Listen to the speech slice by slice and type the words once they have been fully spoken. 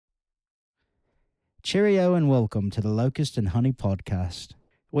Cheerio and welcome to the Locust and Honey podcast.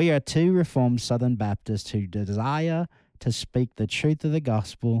 We are two Reformed Southern Baptists who desire to speak the truth of the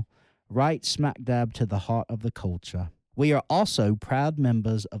gospel right smack dab to the heart of the culture. We are also proud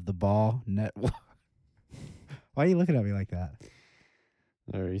members of the Bar Network. Why are you looking at me like that?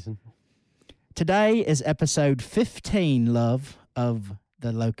 No reason. Today is episode 15, love, of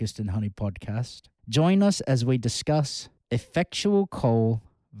the Locust and Honey podcast. Join us as we discuss effectual call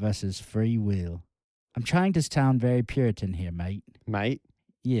versus free will. I'm trying to sound very Puritan here, mate. Mate?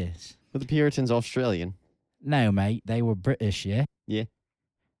 Yes. But the Puritans Australian. No, mate, they were British, yeah? Yeah.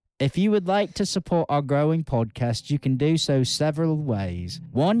 If you would like to support our growing podcast, you can do so several ways.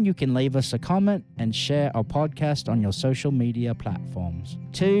 One, you can leave us a comment and share our podcast on your social media platforms.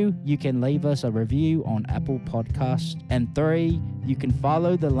 Two, you can leave us a review on Apple Podcasts. And three, you can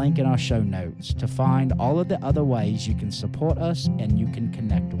follow the link in our show notes to find all of the other ways you can support us and you can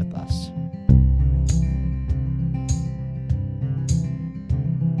connect with us.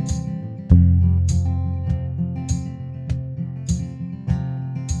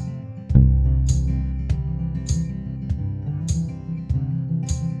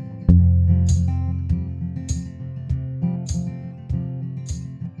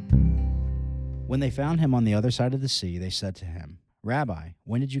 When they found him on the other side of the sea, they said to him, Rabbi,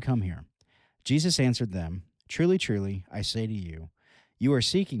 when did you come here? Jesus answered them, Truly, truly, I say to you, you are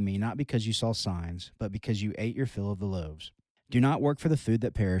seeking me not because you saw signs, but because you ate your fill of the loaves. Do not work for the food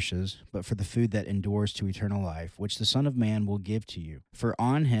that perishes, but for the food that endures to eternal life, which the Son of Man will give to you. For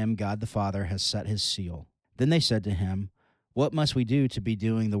on him God the Father has set his seal. Then they said to him, What must we do to be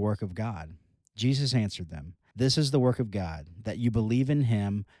doing the work of God? Jesus answered them, This is the work of God, that you believe in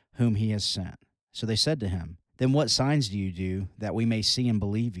him whom he has sent. So they said to him, Then what signs do you do, that we may see and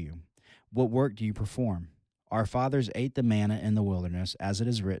believe you? What work do you perform? Our fathers ate the manna in the wilderness, as it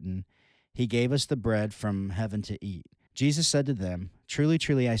is written, He gave us the bread from heaven to eat. Jesus said to them, Truly,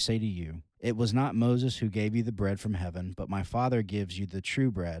 truly, I say to you, it was not Moses who gave you the bread from heaven, but my Father gives you the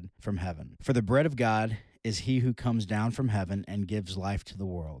true bread from heaven. For the bread of God is he who comes down from heaven and gives life to the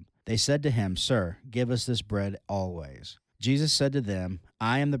world. They said to him, Sir, give us this bread always. Jesus said to them,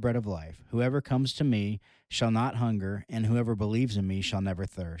 I am the bread of life. Whoever comes to me shall not hunger, and whoever believes in me shall never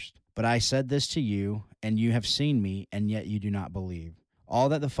thirst. But I said this to you, and you have seen me, and yet you do not believe. All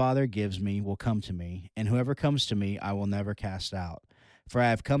that the Father gives me will come to me, and whoever comes to me I will never cast out. For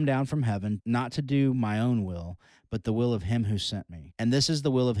I have come down from heaven not to do my own will, but the will of him who sent me. And this is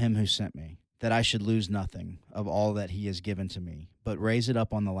the will of him who sent me, that I should lose nothing of all that he has given to me, but raise it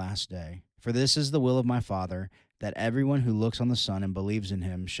up on the last day. For this is the will of my Father, that everyone who looks on the Son and believes in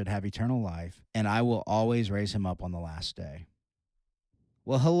him should have eternal life, and I will always raise him up on the last day.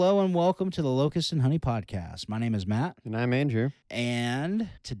 Well, hello and welcome to the Locust and Honey podcast. My name is Matt. And I'm Andrew. And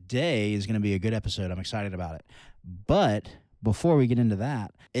today is going to be a good episode. I'm excited about it. But before we get into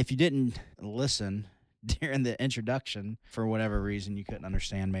that, if you didn't listen during the introduction, for whatever reason you couldn't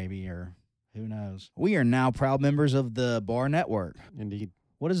understand maybe, or who knows, we are now proud members of the Bar Network. Indeed.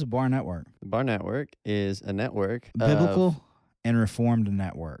 What is the Bar Network? The Bar Network is a network Biblical and Reformed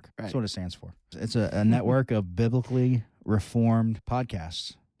Network. Right. That's what it stands for. It's a network of biblically reformed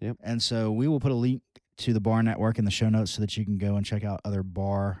podcasts. Yep. And so we will put a link to the Bar Network in the show notes so that you can go and check out other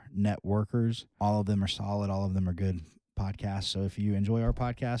Bar Networkers. All of them are solid. All of them are good podcasts. So if you enjoy our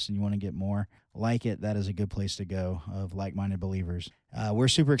podcast and you want to get more like it, that is a good place to go, of like-minded believers. We're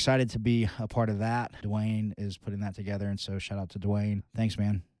super excited to be a part of that. Dwayne is putting that together, and so shout out to Dwayne. Thanks,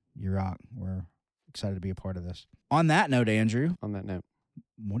 man. You rock. We're excited to be a part of this. On that note, Andrew. On that note.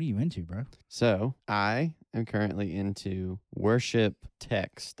 What are you into, bro? So I am currently into worship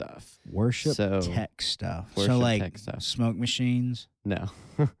tech stuff. Worship tech stuff. Worship so like tech stuff. Smoke machines No.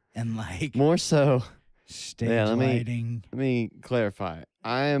 and like More so. stage lighting. Let me clarify.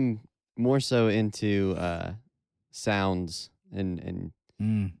 I am more so into sounds and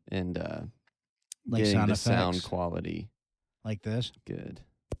like getting sound the effects. sound quality Like this. good.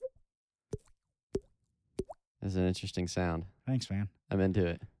 That's an interesting sound. Thanks, man. I'm into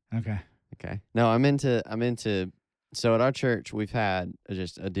it. Okay. Okay. No, I'm into. So at our church, we've had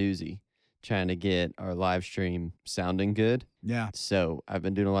just a doozy trying to get our live stream sounding good. Yeah. So I've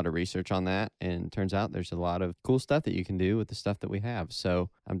been doing a lot of research on that, and turns out there's a lot of cool stuff that you can do with the stuff that we have. So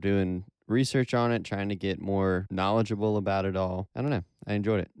I'm doing research on it, trying to get more knowledgeable about it all. I don't know. I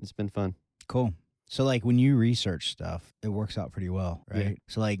enjoyed it. It's been fun. Cool. So like when you research stuff, it works out pretty well, right? Yeah.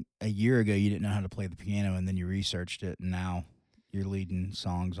 So like a year ago, you didn't know how to play the piano, and then you researched it, and now you're leading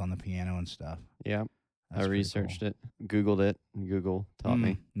songs on the piano and stuff. Yeah. That's I pretty researched cool. it, Googled it, and Google taught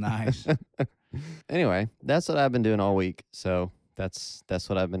me. Nice. Anyway, that's what I've been doing all week. So that's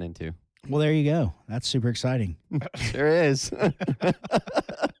what I've been into. Well, there you go. That's super exciting. Sure is.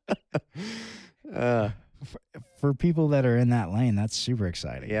 For people that are in that lane, that's super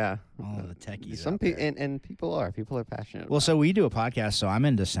exciting. Yeah. All of the techies Some out people there. and people are passionate. Well, about so we do a podcast, so I'm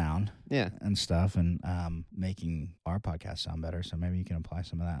into sound yeah. and stuff and making our podcast sound better. So maybe you can apply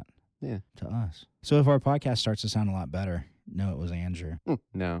some of that to us. So if our podcast starts to sound a lot better, no, it was Andrew.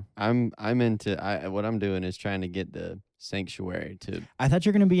 No, I'm into. What I'm doing is trying to get the sanctuary to. I thought you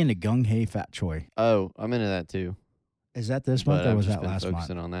were going to be into Gung Hei Fat Choi. Oh, I'm into that too. Is that this But month or I've was just that been last month?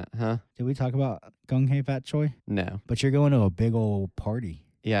 focusing on that, huh? Did we talk about Gung Hei Fat Choi? No. But you're going to a big old party.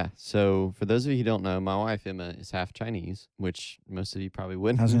 Yeah. So for those of you who don't know, my wife Emma is half Chinese, which most of you probably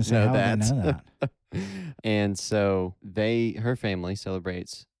wouldn't I was going to say, know how that. would I know that? And so her family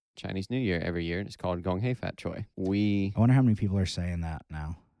celebrates Chinese New Year every year, and it's called Gong Hei Fat Choi. I wonder how many people are saying that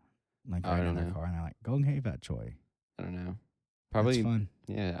now. Like I right in don't their know. car, and they're like, Gung Hei Fat Choi. I don't know. That's Probably, fun.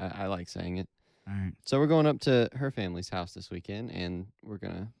 yeah, I like saying it. All right. So we're going up to her family's house this weekend, and we're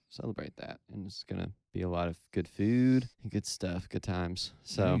going to celebrate that. And it's going to be a lot of good food, good stuff, good times.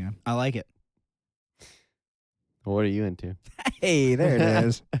 There So you go. I like it. what are you into? Hey, there it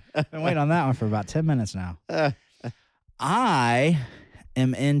is. Been waiting on that one for about 10 minutes now. I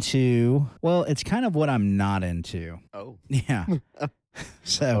am into, well, it's kind of what I'm not into. Oh. Yeah.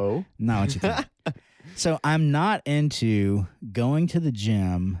 So, Oh. not what you think. So, I'm not into going to the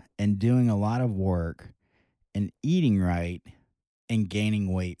gym and doing a lot of work and eating right and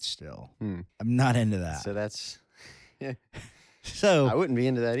gaining weight still. I'm not into that. So that's, So, I wouldn't be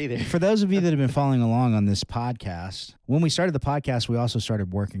into that either. for those of you that have been following along on this podcast, when we started the podcast, we also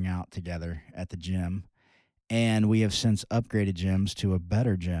started working out together at the gym. And we have since upgraded gyms to a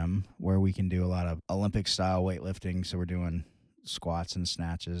better gym where we can do a lot of Olympic style weightlifting. So we're doing squats and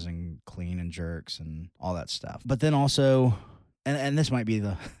snatches and clean and jerks and all that stuff. But then also, and this might be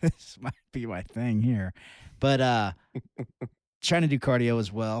this might be my thing here, but trying to do cardio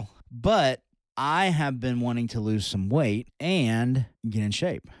as well. But I have been wanting to lose some weight and get in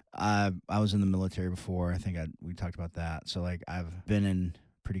shape. I was in the military before. I think we talked about that. So like I've been in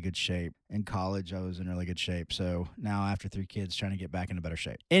pretty good shape. In college, I was in really good shape. So now after 3 kids, trying to get back into better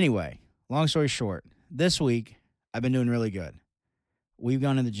shape. Anyway, long story short, this week I've been doing really good. We've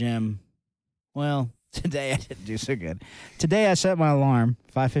gone to the gym. Well, today I didn't do so good. Today I set my alarm,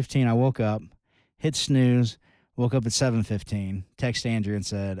 5:15. I woke up, hit snooze, woke up at 7:15, text Andrew and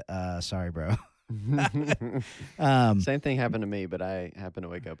said, sorry, bro. Same thing happened to me, but I happened to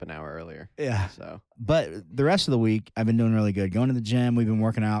wake up an hour earlier. Yeah. So, But the rest of the week, I've been doing really good. Going to the gym, we've been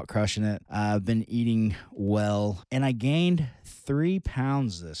working out, crushing it. I've been eating well, and I gained 3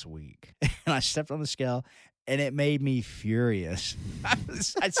 pounds this week. And I stepped on the scale, and it made me furious.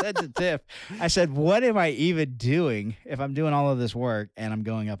 I said to Tiff, I said, what am I even doing if I'm doing all of this work and I'm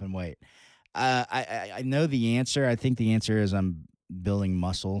going up in weight? I know the answer. I think the answer is I'm building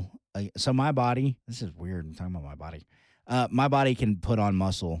muscle. So my body, this is weird. I'm talking about my body. My body can put on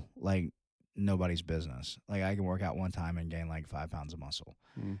muscle like nobody's business. Like I can work out one time and gain like 5 pounds of muscle.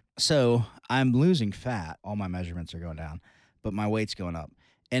 So I'm losing fat. All my measurements are going down, but my weight's going up.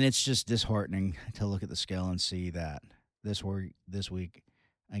 And it's just disheartening to look at the scale and see that this week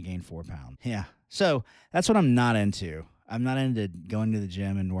I gained 4 pounds. Yeah. So that's what I'm not into. I'm not into going to the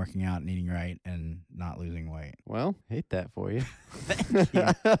gym and working out and eating right and not losing weight. well, hate that for you. Thank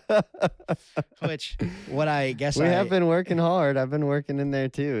you. Which, what I guess we have been working hard. I've been working in there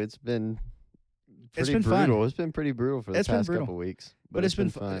too. It's been pretty been fun. brutal. It's been pretty brutal for the It's been past brutal. couple weeks. But it's been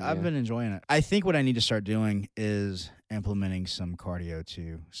fun. I've yeah. been enjoying it. I think what I need to start doing is implementing some cardio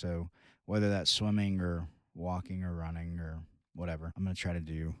too. So whether that's swimming or walking or running or whatever, I'm going to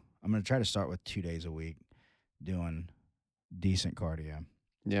try to start with 2 days a week doing decent cardio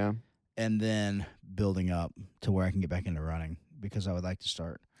Yeah. and then building up to where I can get back into running because I would like to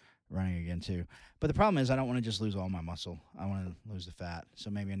start running again too. But the problem is I don't want to just lose all my muscle. I want to lose the fat. So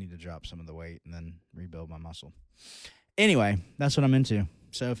maybe I need to drop some of the weight and then rebuild my muscle. Anyway, that's what I'm into.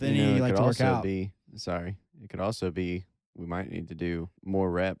 So if any of you like to work out. It could also be we might need to do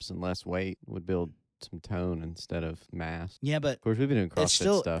more reps and less weight. Would build some tone instead of mass. Yeah, but Of course, we've been doing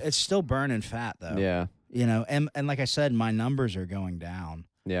CrossFit stuff. it's still burning fat though. Yeah. You know, and like I said, my numbers are going down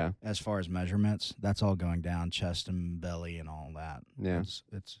Yeah. as far as measurements. That's all going down, chest and belly and all that. Yeah.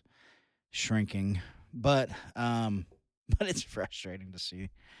 It's shrinking. But it's frustrating to see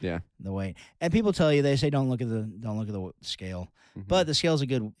Yeah. the weight. And people tell you, they say don't look at the scale. Mhm. But the scale's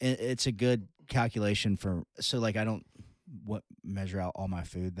it's a good calculation so like I don't measure out all my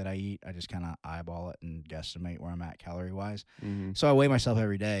food that I eat. I just kind of eyeball it and guesstimate where I'm at calorie wise. Mhm. So I weigh myself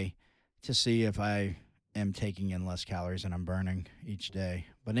every day to see if I am taking in less calories than I'm burning each day.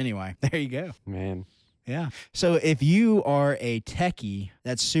 But anyway, there you go. Man. Yeah. So if you are a techie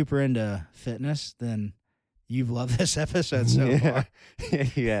that's super into fitness, then you've loved this episode so far.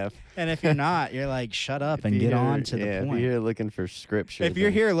 You have. And if you're not, you're like, shut up and If get you're- on to the If point. you're here looking for scripture. If you're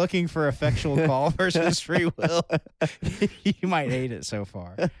then- here looking for effectual call versus free will, you might hate it so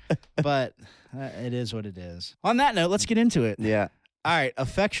far. But it is what it is. On that note, let's get into it. Yeah. All right,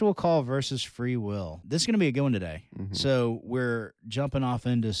 effectual call versus free will. This is going to be a good one today. Mhm. So we're jumping off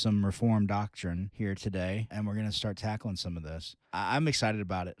into some Reformed doctrine here today, and we're going to start tackling some of this. I'm excited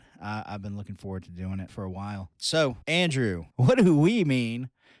about it. I've been looking forward to doing it for a while. So, Andrew, what do we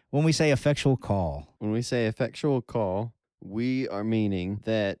mean when we say effectual call? When we say effectual call, we are meaning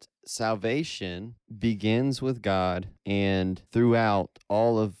that salvation begins with God, and throughout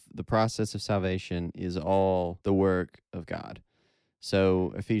all of the process of salvation is all the work of God.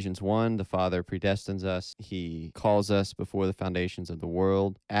 So Ephesians 1, the Father predestines us. He calls us before the foundations of the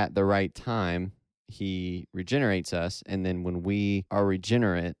world. At the right time, he regenerates us. And then when we are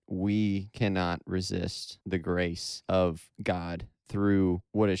regenerate, we cannot resist the grace of God through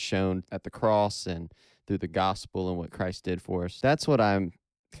what is shown at the cross and through the gospel and what Christ did for us. That's what I'm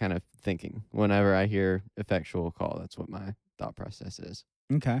kind of thinking whenever I hear effectual call. That's what my thought process is.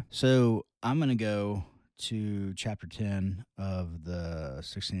 Okay. So I'm going to go to chapter 10 of the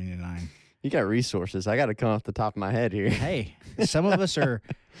 1689. You got resources. I got to come off the top of my head here. Hey, some of us are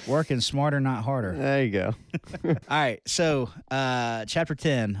working smarter, not harder. There you go. All right. So, chapter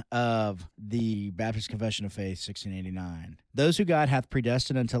 10 of the Baptist Confession of Faith, 1689. Those who God hath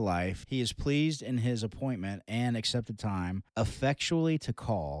predestined unto life, he is pleased in his appointment and accepted time, effectually to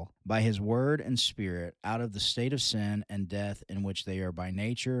call by his word and spirit out of the state of sin and death in which they are by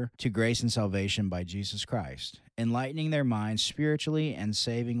nature to grace and salvation by Jesus Christ, enlightening their minds spiritually and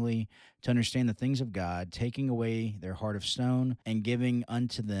savingly to understand the things of God, taking away their heart of stone and giving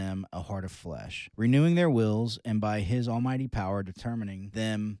unto them a heart of flesh, renewing their wills, and by his almighty power determining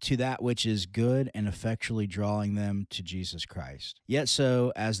them to that which is good and effectually drawing them to Jesus Christ. Yet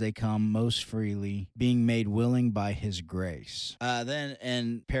so as they come most freely, being made willing by his grace. Then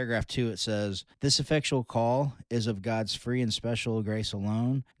in paragraph 2 it says, this effectual call is of God's free and special grace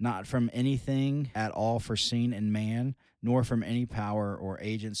alone, not from anything at all foreseen in man, nor from any power or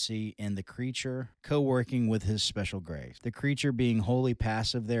agency in the creature, co-working with his special grace. The creature being wholly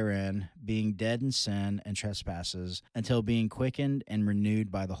passive therein, being dead in sin and trespasses, until being quickened and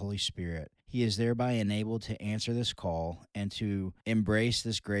renewed by the Holy Spirit, he is thereby enabled to answer this call and to embrace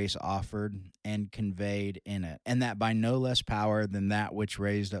this grace offered and conveyed in it, and that by no less power than that which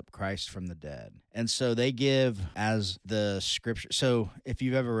raised up Christ from the dead. And so they give as the scripture. So if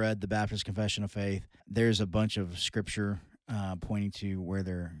you've ever read the Baptist Confession of Faith, there's a bunch of scripture pointing to where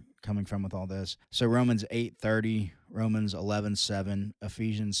they're coming from with all this. So Romans 8:30, Romans 11:7,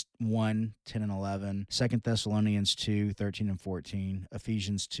 Ephesians 1:10 and 11, 2 Thessalonians 2:13 and 14,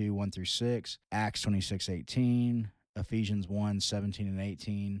 Ephesians 2:1-6, Acts 26:18, Ephesians 1:17 and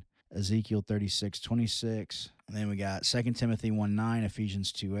 18, Ezekiel 36:26. And then we got 2 Timothy 1:9,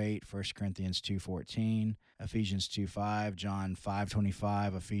 Ephesians 2:8, 1 Corinthians 2:14, Ephesians 2:5, John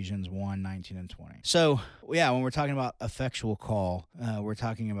 5:25, Ephesians 1:19 and 20. So, yeah, when we're talking about effectual call, we're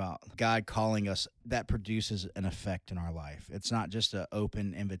talking about God calling us that produces an effect in our life. It's not just an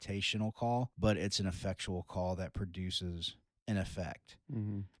open invitational call, but it's an effectual call that produces an effect.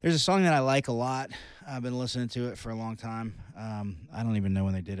 Mm-hmm. There's a song that I like a lot. I've been listening to it for a long time. I don't even know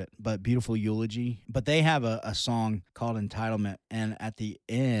when they did it, but Beautiful Eulogy. But they have a song called Entitlement, and at the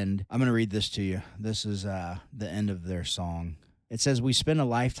end, I'm going to read this to you. This is the end of their song. It says, we spend a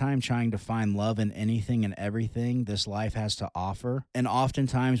lifetime trying to find love in anything and everything this life has to offer, and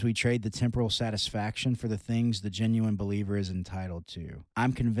oftentimes we trade the temporal satisfaction for the things the genuine believer is entitled to.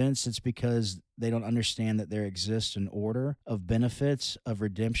 I'm convinced it's because they don't understand that there exists an order of benefits, of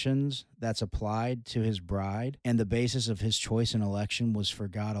redemptions that's applied to his bride, and the basis of his choice and election was for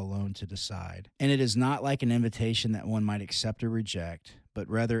God alone to decide. And it is not like an invitation that one might accept or reject, but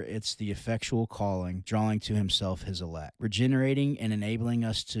rather it's the effectual calling, drawing to himself his elect, regenerating and enabling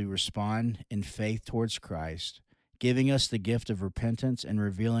us to respond in faith towards Christ, giving us the gift of repentance and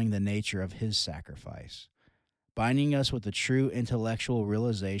revealing the nature of his sacrifice, binding us with the true intellectual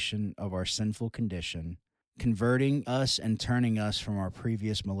realization of our sinful condition, converting us and turning us from our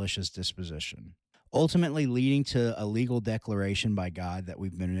previous malicious disposition, ultimately leading to a legal declaration by God that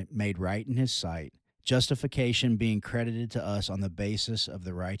we've been made right in his sight, justification being credited to us on the basis of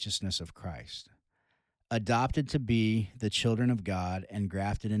the righteousness of Christ, adopted to be the children of God and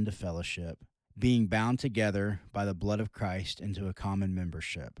grafted into fellowship, being bound together by the blood of Christ into a common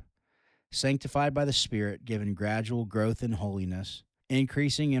membership, sanctified by the Spirit, given gradual growth in holiness,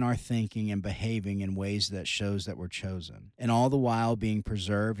 increasing in our thinking and behaving in ways that shows that we're chosen, and all the while being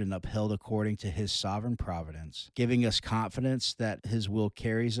preserved and upheld according to his sovereign providence, giving us confidence that his will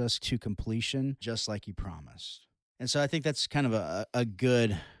carries us to completion, just like he promised. And so I think that's kind of a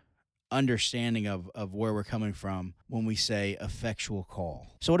good understanding of where we're coming from when we say effectual call.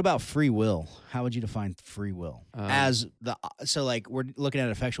 So what about free will? How would you define free will? So like we're looking at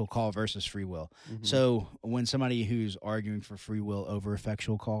effectual call versus free will. Mhm. So when somebody who's arguing for free will over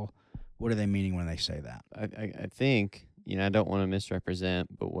effectual call, what are they meaning when they say that? I think, I don't want to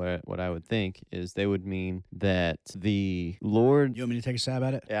misrepresent, but what I would think is they would mean that the Lord. You want me to take a stab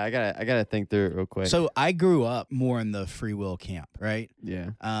at it? Yeah, I gotta think through it real quick. So I grew up more in the free will camp, right?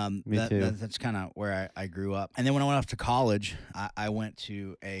 Yeah, me too. That's kind of where I grew up. And then when I went off to college, I went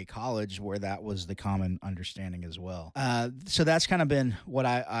to a college where that was the common understanding as well. So that's kind of been what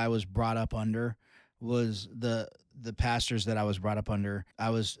I was brought up under, was the pastors that I was brought up under.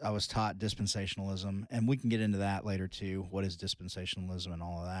 I was taught dispensationalism, and we can get into that later too. What is dispensationalism and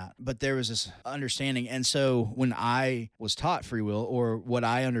all of that? But there was this understanding. And so when I was taught free will, or what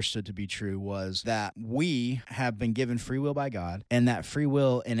I understood to be true, was that we have been given free will by God, and that free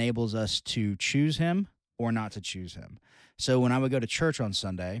will enables us to choose him or not to choose him. So when I would go to church on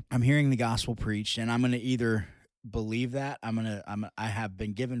Sunday, I'm hearing the gospel preached, and I'm going to either believe that I have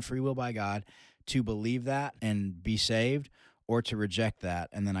been given free will by God to believe that and be saved, or to reject that,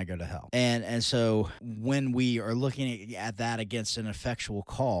 and then I go to hell. And so when we are looking at that against an effectual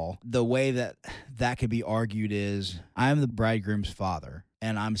call, the way that could be argued is, I'm the bridegroom's father,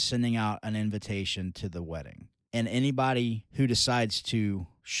 and I'm sending out an invitation to the wedding. And anybody who decides to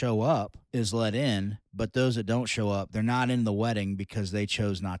show up is let in, but those that don't show up, they're not in the wedding because they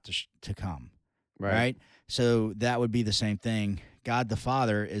chose not to come. Right? So that would be the same thing. God the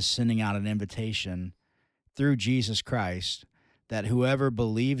Father is sending out an invitation through Jesus Christ that whoever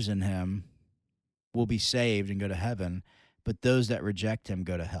believes in him will be saved and go to heaven, but those that reject him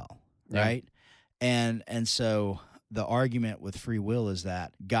go to hell, right? Yeah. And so the argument with free will is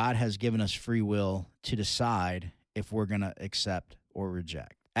that God has given us free will to decide if we're going to accept or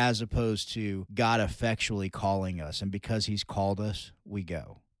reject, as opposed to God effectually calling us, and because he's called us, we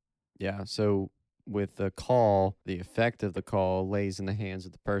go. Yeah, so with the call, the effect of the call lays in the hands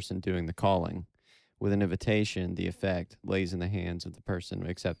of the person doing the calling. With an invitation, the effect lays in the hands of the person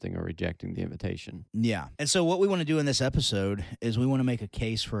accepting or rejecting the invitation. Yeah. And so what we want to do in this episode is we want to make a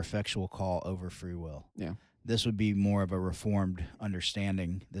case for effectual call over free will. Yeah. This would be more of a reformed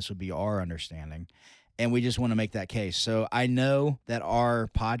understanding. This would be our understanding. And we just want to make that case. So I know that our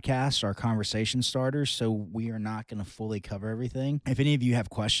podcasts are conversation starters, so we are not going to fully cover everything. If any of you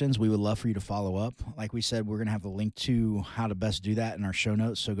have questions, we would love for you to follow up. Like we said, we're going to have the link to how to best do that in our show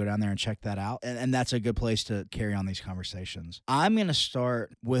notes, so go down there and check that out. And that's a good place to carry on these conversations. I'm going to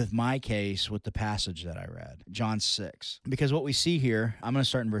start with my case with the passage that I read, John 6. Because what we see here, I'm going to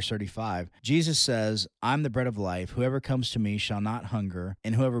start in verse 35. Jesus says, I'm the bread of life. Whoever comes to me shall not hunger,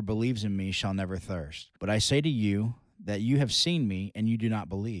 and whoever believes in me shall never thirst. But I say to you that you have seen me, and you do not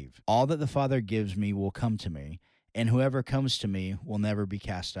believe. All that the Father gives me will come to me, and whoever comes to me will never be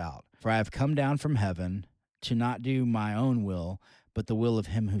cast out. For I have come down from heaven to not do my own will, but the will of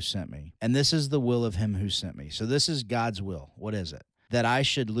him who sent me. And this is the will of him who sent me. So this is God's will. What is it? That I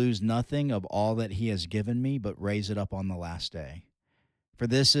should lose nothing of all that he has given me, but raise it up on the last day. For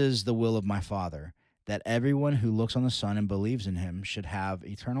this is the will of my Father, that everyone who looks on the Son and believes in him should have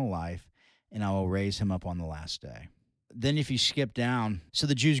eternal life, and I will raise him up on the last day. Then if you skip down, so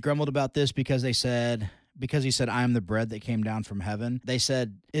the Jews grumbled about this because he said, I am the bread that came down from heaven. They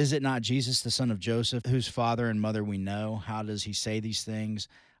said, is it not Jesus, the son of Joseph, whose father and mother we know? How does he say these things?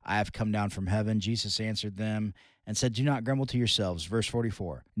 I have come down from heaven. Jesus answered them and said, do not grumble to yourselves. Verse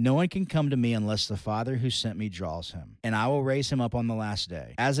 44, no one can come to me unless the Father who sent me draws him, and I will raise him up on the last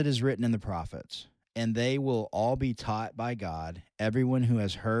day, as it is written in the prophets. And they will all be taught by God. Everyone who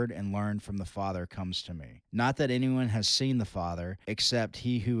has heard and learned from the Father comes to me. Not that anyone has seen the Father, except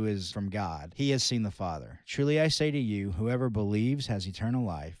he who is from God. He has seen the Father. Truly I say to you, whoever believes has eternal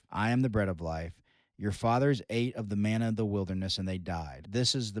life. I am the bread of life. Your fathers ate of the manna of the wilderness, and they died.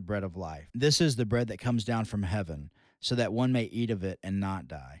 This is the bread of life. This is the bread that comes down from heaven, so that one may eat of it and not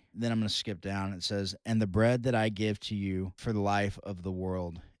die. Then I'm going to skip down. It says, and the bread that I give to you for the life of the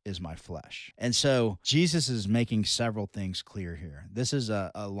world is my flesh. And so Jesus is making several things clear here. This is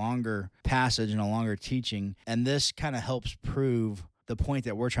a longer passage and a longer teaching, and this kind of helps prove the point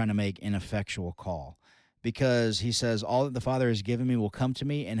that we're trying to make in effectual call. Because he says, all that the Father has given me will come to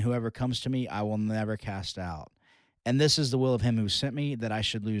me, and whoever comes to me I will never cast out. And this is the will of him who sent me, that I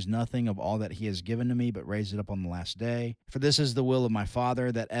should lose nothing of all that he has given to me, but raise it up on the last day. For this is the will of my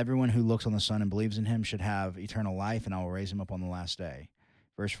Father, that everyone who looks on the Son and believes in him should have eternal life, and I will raise him up on the last day.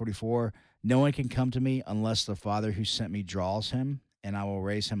 Verse 44, no one can come to me unless the Father who sent me draws him, and I will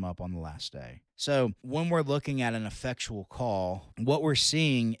raise him up on the last day. So when we're looking at an effectual call, what we're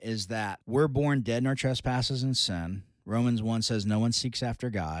seeing is that we're born dead in our trespasses and sin. Romans 1 says no one seeks after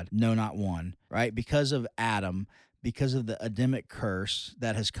God, no, not one, right? Because of Adam, because of the Adamic curse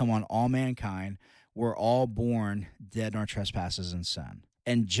that has come on all mankind, we're all born dead in our trespasses and sin.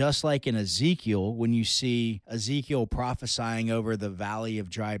 And just like in Ezekiel, when you see Ezekiel prophesying over the valley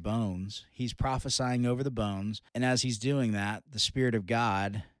of dry bones, he's prophesying over the bones. And as he's doing that, the Spirit of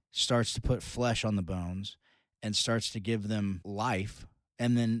God starts to put flesh on the bones and starts to give them life.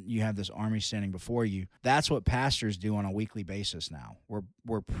 And then you have this army standing before you. That's what pastors do on a weekly basis now.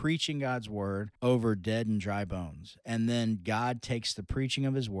 We're preaching God's word over dead and dry bones. And then God takes the preaching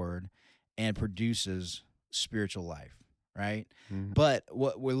of his word and produces spiritual life, right? Mhm. But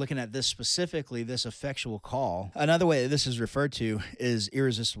what we're looking at this specifically, this effectual call, another way that this is referred to is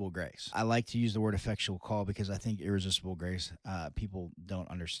irresistible grace. I like to use the word effectual call because I think irresistible grace, people don't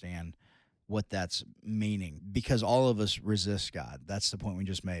understand what that's meaning, because all of us resist God. That's the point we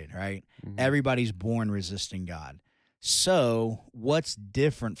just made, right? Mhm. Everybody's born resisting God. So what's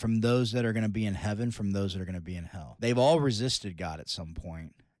different from those that are going to be in heaven from those that are going to be in hell? They've all resisted God at some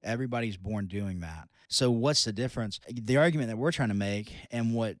point. Everybody's born doing that. So what's the difference? The argument that we're trying to make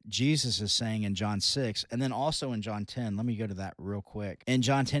and what Jesus is saying in John 6, and then also in John 10, let me go to that real quick. In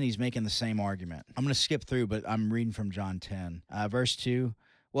John 10, he's making the same argument. I'm going to skip through, but I'm reading from John 10. Verse 2,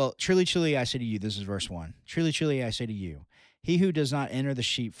 well, truly, truly, I say to you, this is verse 1. Truly, truly, I say to you, he who does not enter the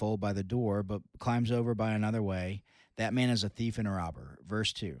sheepfold by the door, but climbs over by another way, that man is a thief and a robber.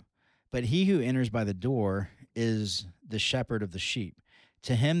 Verse 2, but he who enters by the door is the shepherd of the sheep.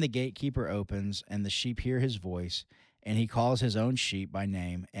 To him the gatekeeper opens, and the sheep hear his voice, and he calls his own sheep by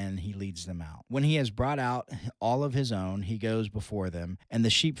name, and he leads them out. When he has brought out all of his own, he goes before them, and the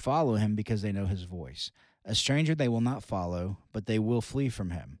sheep follow him because they know his voice. A stranger they will not follow, but they will flee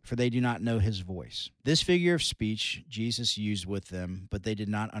from him, for they do not know his voice. This figure of speech Jesus used with them, but they did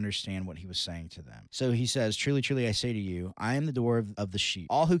not understand what he was saying to them. So he says, truly, truly, I say to you, I am the door of the sheep.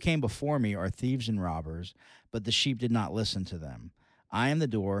 All who came before me are thieves and robbers, but the sheep did not listen to them. I am the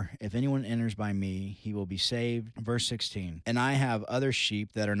door. If anyone enters by me, he will be saved. Verse 16, and I have other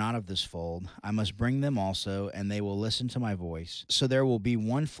sheep that are not of this fold. I must bring them also, and they will listen to my voice. So there will be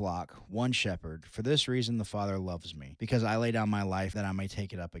one flock, one shepherd. For this reason the Father loves me, because I lay down my life that I may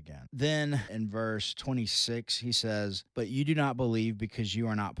take it up again. Then in verse 26, he says, but you do not believe because you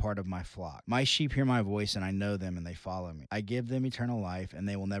are not part of my flock. My sheep hear my voice, and I know them, and they follow me. I give them eternal life, and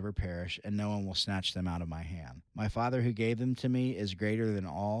they will never perish, and no one will snatch them out of my hand. My Father who gave them to me is greater than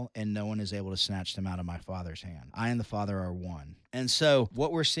all, and no one is able to snatch them out of my Father's hand. I and the Father are one. And so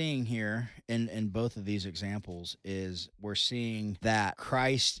what we're seeing here in both of these examples is we're seeing that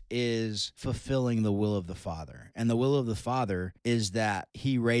Christ is fulfilling the will of the Father. And the will of the Father is that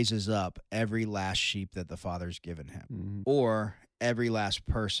he raises up every last sheep that the Father's given him. Mhm. Or every last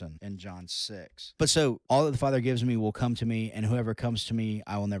person in John 6. But so all that the Father gives me will come to me, and whoever comes to me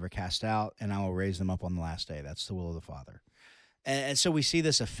I will never cast out, and I will raise them up on the last day. That's the will of the Father. And so we see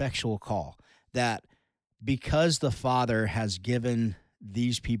this effectual call that because the Father has given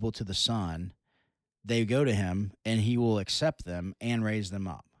these people to the Son, they go to him and he will accept them and raise them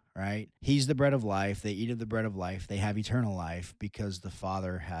up, right? He's the bread of life. They eat of the bread of life. They have eternal life because the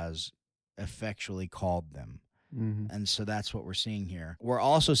Father has effectually called them. Mhm. And so that's what we're seeing here. We're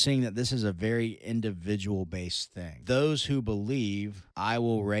also seeing that this is a very individual-based thing. Those who believe, I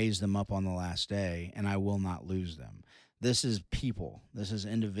will raise them up on the last day, and I will not lose them. This is people. This is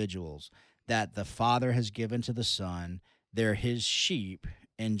individuals that the Father has given to the Son. They're his sheep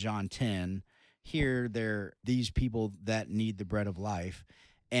in John 10. Here, they're these people that need the bread of life.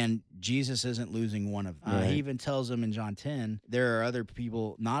 And Jesus isn't losing one of them. Right. He even tells them in John 10, there are other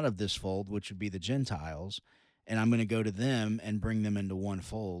people not of this fold, which would be the Gentiles, and I'm going to go to them and bring them into one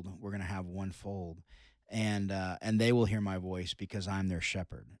fold. We're going to have one fold. And they will hear my voice because I'm their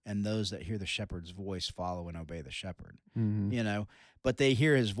shepherd. And those that hear the shepherd's voice follow and obey the shepherd. Mhm. You know, but they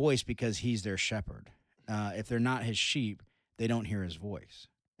hear his voice because he's their shepherd. If they're not his sheep, they don't hear his voice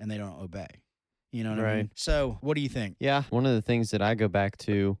and they don't obey. You know what I Right. mean? So what do you think? Yeah, one of the things that I go back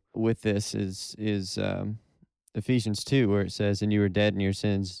to with this is Ephesians 2, where it says, "And you were dead in your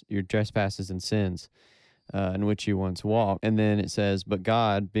sins, your trespasses and sins." in which you once walked. And then it says, but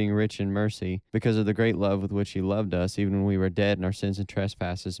God, being rich in mercy, because of the great love with which he loved us, even when we were dead in our sins and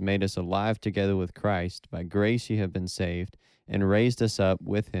trespasses, made us alive together with Christ. By grace you have been saved, and raised us up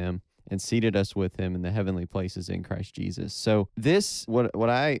with him, and seated us with him in the heavenly places in Christ Jesus. So this, what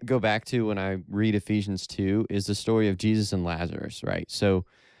I go back to when I read Ephesians 2 is the story of Jesus and Lazarus, right? So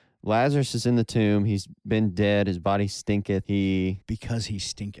Lazarus is in the tomb. He's been dead. His body stinketh. Because he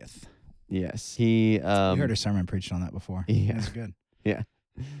stinketh. Yes. You heard a sermon preached on that before. Yeah. That's good. Yeah.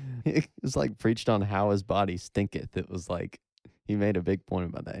 It was like preached on how his body stinketh. It was like, he made a big point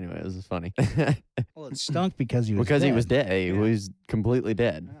about that. Anyway, it was funny. Well, it stunk because he was Because dead. he was dead. He Yeah. was completely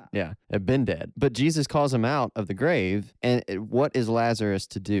dead. Yeah. Had been dead. But Jesus calls him out of the grave. And what is Lazarus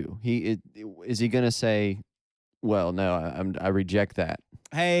to do? Is he going to say, well, no, I reject that.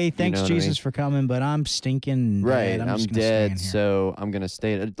 Hey, thanks, know what I Jesus, mean? for coming, but I'm stinking Right. dead. I'm just gonna dead, stand here. so I'm going to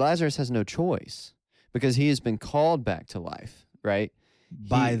stay. Lazarus has no choice because he has been called back to life, right?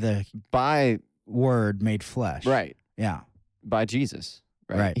 By the By, word made flesh. right, Yeah. by Jesus.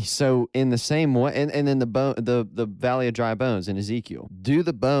 Right. Right. So in the same way, and then the valley of dry bones in Ezekiel, do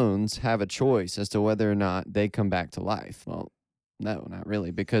the bones have a choice as to whether or not they come back to life? Well, no, not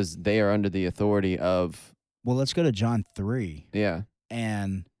really, because they are under the authority of, Well, let's go to John 3. yeah,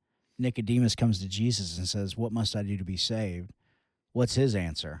 And Nicodemus comes to Jesus and says, what must I do to be saved? What's his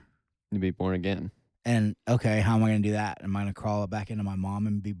answer? to be born again. And, okay, how am I going to do that? Am I going to crawl back into my mom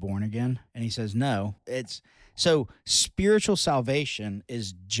and be born again? And he says, no. So spiritual salvation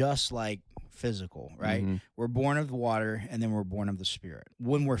is just like physical, right? Mhm. We're born of the water, and then we're born of the Spirit.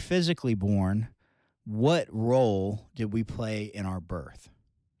 When we're physically born, what role did we play in our birth?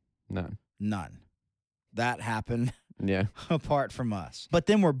 None. None. That happened Yeah. apart from us. But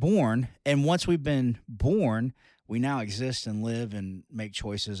then we're born, and once we've been born, we now exist and live and make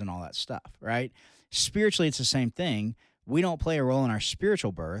choices and all that stuff, right? Spiritually, it's the same thing. We don't play a role in our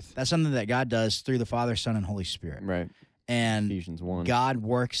spiritual birth. That's something that God does through the Father, Son, and Holy Spirit. Right. And Ephesians 1. God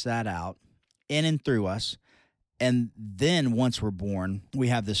works that out in and through us. And then once we're born, we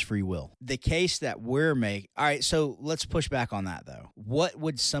have this free will. The case that we're making. All right, so let's push back on that, though. What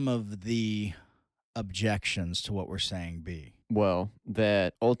would some of the objections to what we're saying be? Well,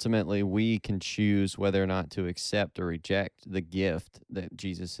 that ultimately we can choose whether or not to accept or reject the gift that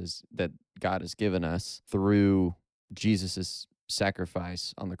that God has given us through Jesus's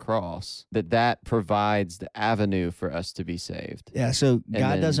sacrifice on the cross, that provides the avenue for us to be saved. Yeah, so God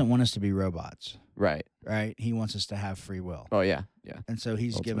then- doesn't want us to be robots, Right. right? He wants us to have free will. Oh, yeah. Yeah. And so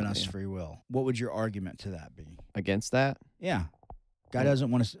he's given us Ultimately, yeah. free will. What would your argument to that be? Against that? Yeah. God Yeah.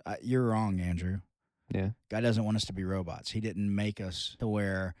 doesn't want us. You're wrong, Andrew. Yeah. God doesn't want us to be robots. He didn't make us to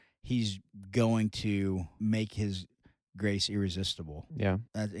where he's going to make his grace irresistible. Yeah.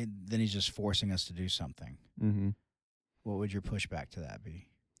 Then he's just forcing us to do something. Mm-hmm. What would your pushback to that be?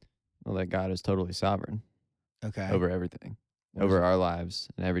 Well, that God is totally sovereign Okay. over everything, What is over it? our lives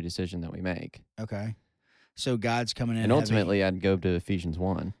and every decision that we make. Okay. So God's coming in And heavy. ultimately, I'd go to Ephesians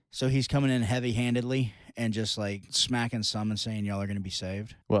 1. So he's coming in heavy-handedly and just like smacking some and saying y'all are going to be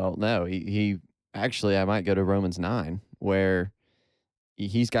saved. Well, no, he actually, I might go to Romans 9, where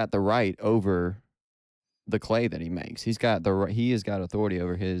he's got the right over the clay that he makes. He has got authority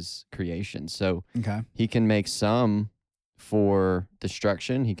over his creation. So Okay. he can make some for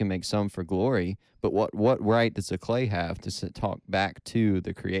destruction, he can make some for glory, but what right does the clay have to talk back to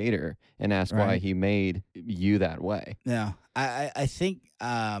the creator and ask why Right. he made you that way? Yeah. I think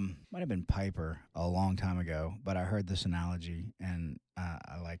might have been Piper a long time ago, but I heard this analogy and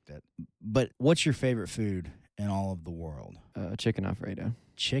I liked it. But what's your favorite food in all of the world? Chicken Alfredo.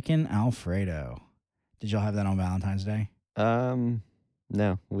 Chicken Alfredo. Did y'all have that on Valentine's Day?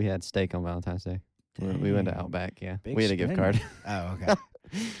 No, we had steak on Valentine's Day. We went to Dang. Outback, yeah. Big We had a gift card. spending. Oh, okay.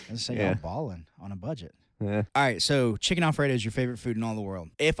 Let's say Yeah. y'all balling on a budget. Yeah. All right, so chicken Alfredo is your favorite food in all the world.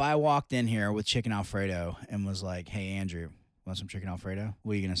 If I walked in here with chicken Alfredo and was like, "Hey, Andrew, want some chicken Alfredo?"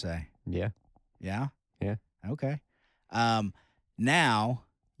 What are you gonna say? Yeah. Yeah. Yeah. Okay. Now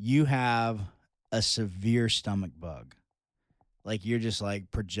you have a severe stomach bug, like you're just like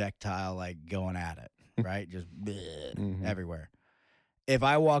projectile, like going at it, right? Just bleh, Mhm. everywhere. If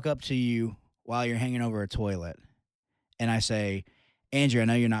I walk up to you while you're hanging over a toilet and I say, "Andrew, I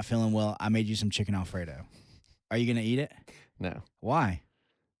know you're not feeling well. I made you some chicken Alfredo." Are you gonna eat it? No, Why?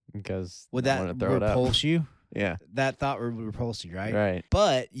 because Would I that wanna throw it up. repulse you? Yeah. That thought would repulse you, right? Right.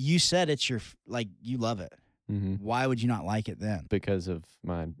 But you said it's your like you love it. Mm-hmm. Why would you not like it then? Because of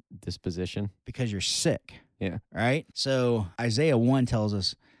my disposition. Because you're sick. Yeah. Right? So Isaiah 1 tells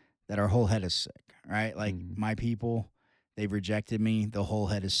us that our whole head is sick, right? Like Mhm. my people, They've rejected me. The whole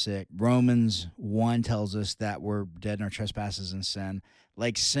head is sick. Romans 1 tells us that we're dead in our trespasses and sin.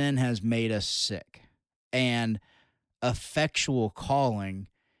 Like sin has made us sick. And effectual calling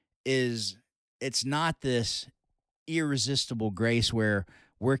it's not this irresistible grace where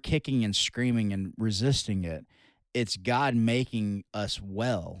we're kicking and screaming and resisting it. It's God making us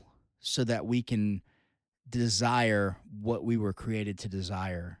well so that we can desire what we were created to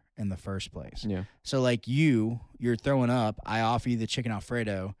desire in the first place. Yeah. So like you're throwing up, I offer you the chicken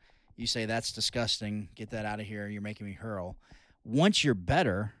Alfredo. You say, that's disgusting. Get that out of here. You're making me hurl. Once you're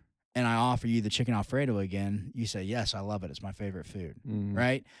better and I offer you the chicken Alfredo again, you say, yes, I love it. It's my favorite food,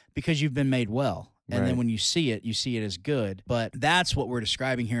 right? Because you've been made well. And then when you see it as good. But that's what we're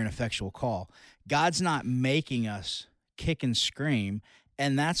describing here in effectual call. God's not making us kick and scream.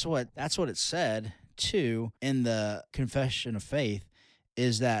 And that's what it said, too, in the confession of faith,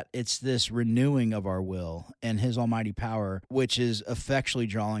 is that it's this renewing of our will and his almighty power, which is effectually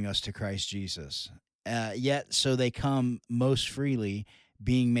drawing us to Christ Jesus. Yet, so they come most freely,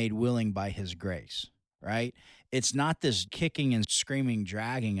 being made willing by his grace, right? It's not this kicking and screaming,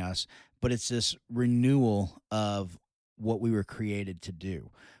 dragging us, but it's this renewal of what we were created to do.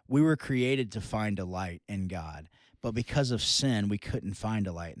 We were created to find delight in God, but because of sin, we couldn't find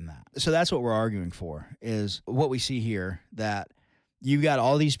delight in that. So that's what we're arguing for, is what we see here, that you got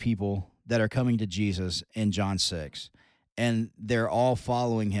all these people that are coming to Jesus in John 6, and they're all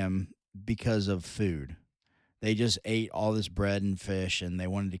following him because of food. They just ate all this bread and fish, and they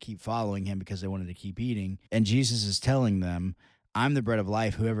wanted to keep following him because they wanted to keep eating. And Jesus is telling them, I'm the bread of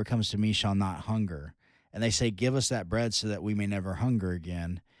life. Whoever comes to me shall not hunger. And they say, give us that bread so that we may never hunger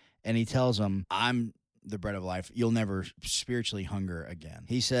again. And he tells them, I'm the bread of life. You'll never spiritually hunger again.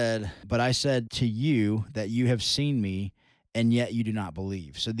 He said, but I said to you that you have seen me, and yet you do not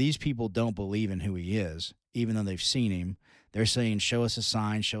believe. So these people don't believe in who he is, even though they've seen him. They're saying, show us a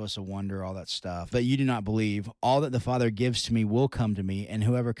sign, show us a wonder, all that stuff. But you do not believe. All that the Father gives to me will come to me, and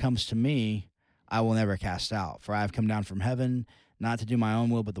whoever comes to me, I will never cast out. For I have come down from heaven, not to do my own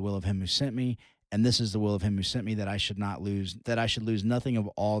will, but the will of him who sent me. And this is the will of him who sent me, that I should lose nothing of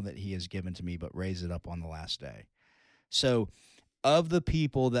all that he has given to me, but raise it up on the last day. So of the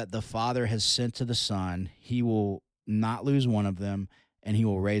people that the Father has sent to the Son, he will not lose one of them, and he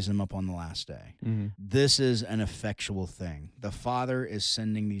will raise them up on the last day. Mm-hmm. This is an effectual thing. The Father is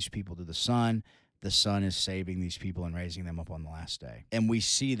sending these people to the Son. The Son is saving these people and raising them up on the last day. And we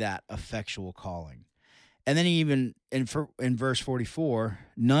see that effectual calling. And then even in verse 44,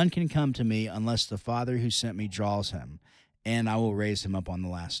 none can come to me unless the Father who sent me draws him, and I will raise him up on the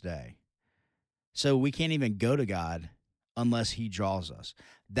last day. So we can't even go to God unless he draws us.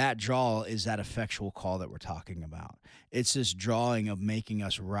 That draw is that effectual call that we're talking about. It's this drawing of making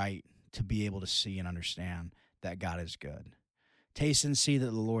us right to be able to see and understand that God is good. Taste and see that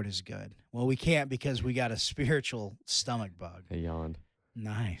the Lord is good. Well, we can't because we got a spiritual stomach bug. I yawned.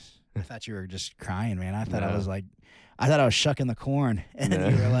 Nice. I thought you were just crying, man. I thought I was shucking the corn, and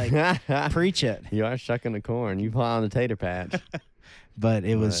you were like, preach it. You are shucking the corn. You plow on the tater patch. But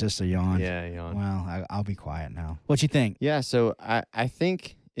it was just a yawn. Yeah, a yawn. Well, I'll be quiet now. What you think? Yeah, so I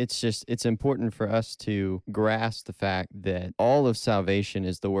think it's important for us to grasp the fact that all of salvation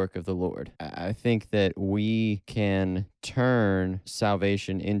is the work of the Lord. I think that we can turn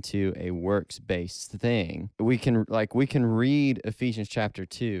salvation into a works-based thing. We can read Ephesians chapter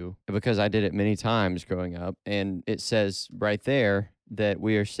 2, because I did it many times growing up, and it says right there that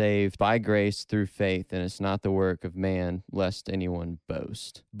we are saved by grace through faith, and it's not the work of man, lest anyone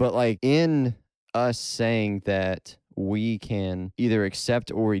boast. But in us saying that we can either accept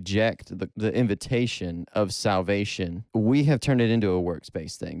or reject the invitation of salvation, we have turned it into a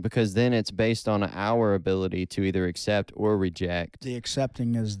works-based thing, because then it's based on our ability to either accept or reject. The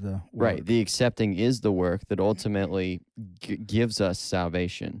accepting is the work. Right. The accepting is the work that ultimately gives us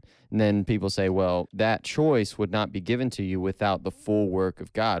salvation. And then people say, well, that choice would not be given to you without the full work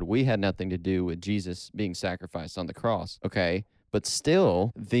of God. We had nothing to do with Jesus being sacrificed on the cross. Okay. But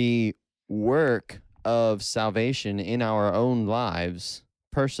still, the work of salvation in our own lives,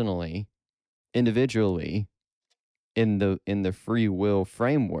 personally, individually, in the free will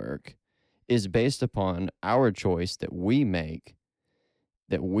framework, is based upon our choice that we make,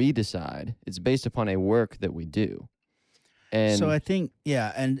 that we decide. It's based upon a work that we do. And so I think,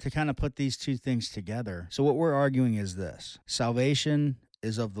 and to kind of put these two things together, so what we're arguing is this: salvation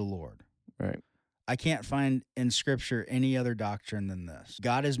is of the Lord. Right. I can't find in Scripture any other doctrine than this.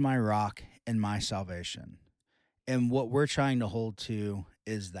 God is my rock and my salvation. And what we're trying to hold to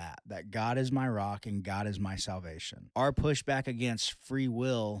is that God is my rock and God is my salvation. Our pushback against free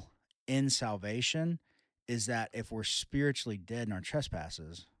will in salvation is that if we're spiritually dead in our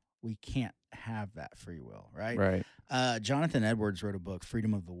trespasses, we can't have that free will, right? Right. Jonathan Edwards wrote a book,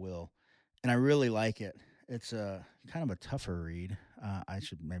 Freedom of the Will, and I really like it. It's a kind of a tougher read. I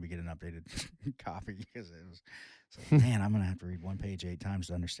should maybe get an updated copy because it's like, man, I'm going to have to read one page 8 times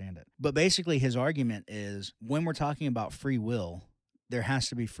to understand it. But basically, his argument is when we're talking about free will, there has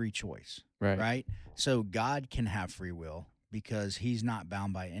to be free choice, right? So God can have free will because he's not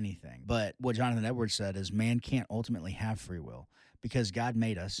bound by anything. But what Jonathan Edwards said is man can't ultimately have free will because God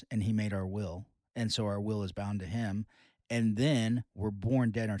made us and he made our will. And so our will is bound to him. And then we're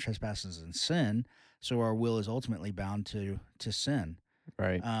born dead in our trespasses and sin. So our will is ultimately bound to sin.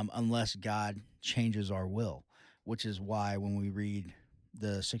 Right. Unless God changes our will, which is why when we read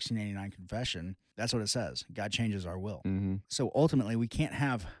the 1689 Confession, that's what it says. God changes our will. Mm-hmm. So ultimately, we can't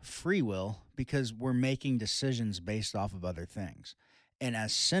have free will because we're making decisions based off of other things. And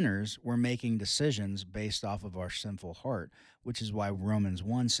as sinners, we're making decisions based off of our sinful heart, which is why Romans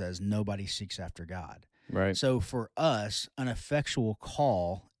 1 says nobody seeks after God. Right. So for us, an effectual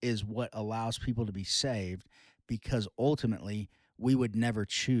call is what allows people to be saved because ultimately we would never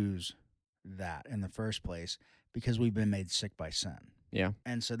choose that in the first place because we've been made sick by sin. Yeah.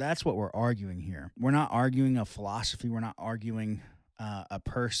 And so that's what we're arguing here. We're not arguing a philosophy. We're not arguing a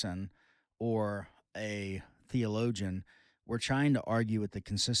person or a theologian. We're trying to argue with the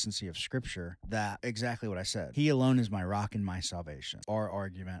consistency of Scripture that exactly what I said. He alone is my rock and my salvation. Our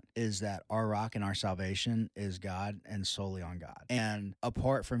argument is that our rock and our salvation is God and solely on God. And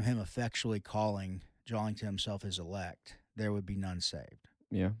apart from him effectually drawing to himself his elect, there would be none saved.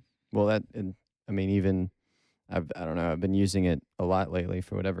 Yeah. Well, I mean, even I don't know, I've been using it a lot lately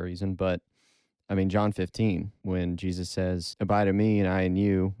for whatever reason, but I mean, John 15, when Jesus says, abide in me and I in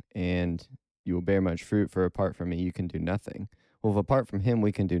you, and you will bear much fruit, for apart from me, you can do nothing. Well, if apart from him,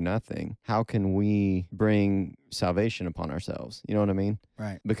 we can do nothing, how can we bring salvation upon ourselves? You know what I mean?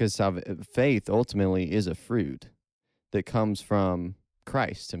 Right. Because faith ultimately is a fruit that comes from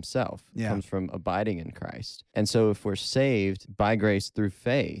Christ himself. It comes from abiding in Christ. And so if we're saved by grace through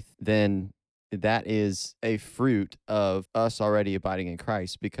faith, then that is a fruit of us already abiding in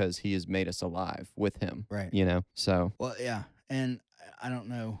Christ because he has made us alive with him. Right. You know? So. Well, yeah. And I don't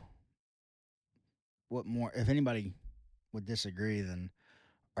know what more, if anybody would disagree, then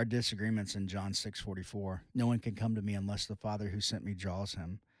our disagreement's in John 6:44. No one can come to me unless the Father who sent me draws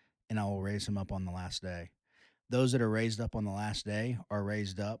him, and I will raise him up on the last day. Those that are raised up on the last day are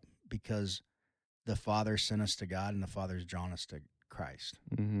raised up because the Father sent us to God and the Father's drawn us to Christ.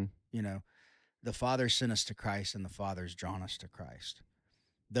 Mm-hmm. You know, the Father sent us to Christ and the Father's drawn us to Christ.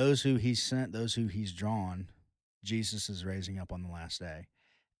 Those who he sent, those who he's drawn, Jesus is raising up on the last day.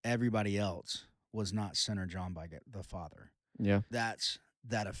 Everybody else was not sent or drawn by the Father. Yeah. That's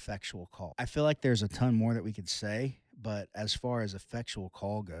that effectual call. I feel like there's a ton more that we could say, but as far as effectual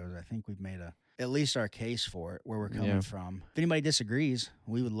call goes, I think we've made at least our case for it, where we're coming from. If anybody disagrees,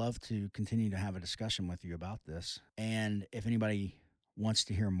 we would love to continue to have a discussion with you about this. And if anybody wants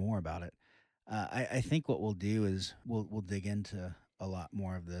to hear more about it, I think what we'll do is we'll dig into a lot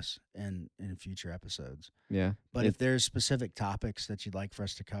more of this in future episodes. Yeah. But if there's specific topics that you'd like for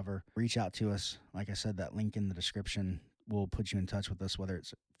us to cover, reach out to us. Like I said, that link in the description will put you in touch with us, whether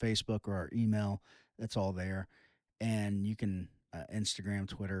it's Facebook or our email. That's all there. And you can Instagram,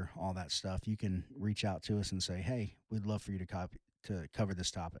 Twitter, all that stuff. You can reach out to us and say, hey, we'd love for you to cover this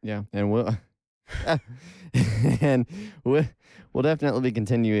topic. Yeah. And we'll definitely be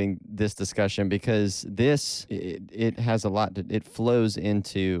continuing this discussion because it has a lot it flows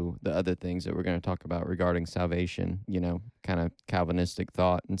into the other things that we're going to talk about regarding salvation, you know, kind of Calvinistic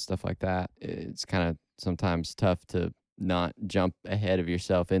thought and stuff like that. It's kind of sometimes tough to not jump ahead of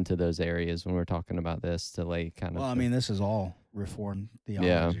yourself into those areas when we're talking about this to lay kind of. Well, I mean, this is all Reformed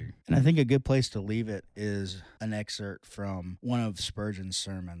theology. Yeah. And I think a good place to leave it is an excerpt from one of Spurgeon's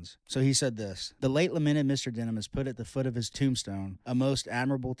sermons. So he said this: the late lamented Mr. Denham has put at the foot of his tombstone a most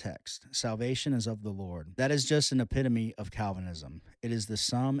admirable text: salvation is of the Lord. That is just an epitome of Calvinism. It is the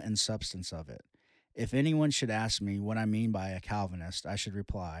sum and substance of it. If anyone should ask me what I mean by a Calvinist, I should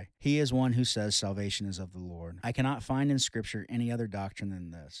reply, he is one who says salvation is of the Lord. I cannot find in Scripture any other doctrine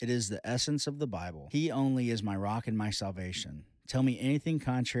than this. It is the essence of the Bible. He only is my rock and my salvation. Tell me anything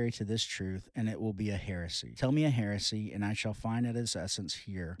contrary to this truth, and it will be a heresy. Tell me a heresy, and I shall find at its essence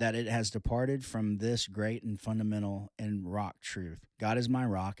here that it has departed from this great and fundamental and rock truth. God is my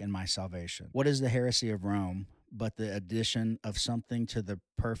rock and my salvation. What is the heresy of Rome but the addition of something to the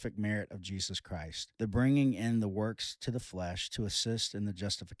perfect merit of Jesus Christ, the bringing in the works to the flesh to assist in the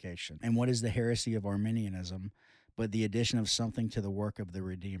justification? And what is the heresy of Arminianism but the addition of something to the work of the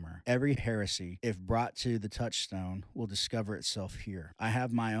Redeemer. Every heresy, if brought to the touchstone, will discover itself here. I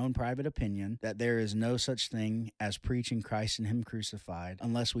have my own private opinion that there is no such thing as preaching Christ and Him crucified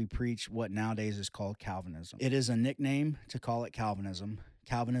unless we preach what nowadays is called Calvinism. It is a nickname to call it Calvinism.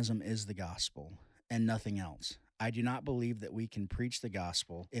 Calvinism is the gospel and nothing else. I do not believe that we can preach the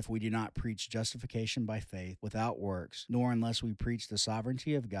gospel if we do not preach justification by faith without works, nor unless we preach the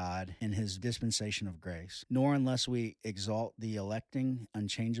sovereignty of God and His dispensation of grace, nor unless we exalt the electing,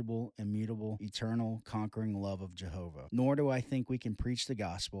 unchangeable, immutable, eternal, conquering love of Jehovah. Nor do I think we can preach the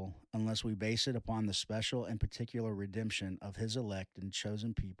gospel unless we base it upon the special and particular redemption of His elect and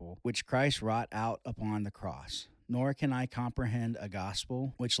chosen people, which Christ wrought out upon the cross. Nor can I comprehend a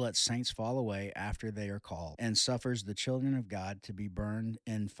gospel which lets saints fall away after they are called, and suffers the children of God to be burned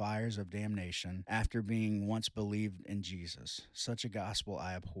in fires of damnation after being once believed in Jesus. Such a gospel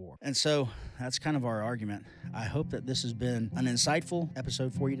I abhor. And so that's kind of our argument. I hope that this has been an insightful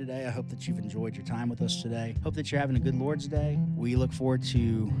episode for you today. I hope that you've enjoyed your time with us today. Hope that you're having a good Lord's Day. We look forward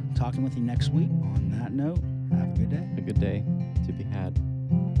to talking with you next week. On that note, have a good day. A good day to be had.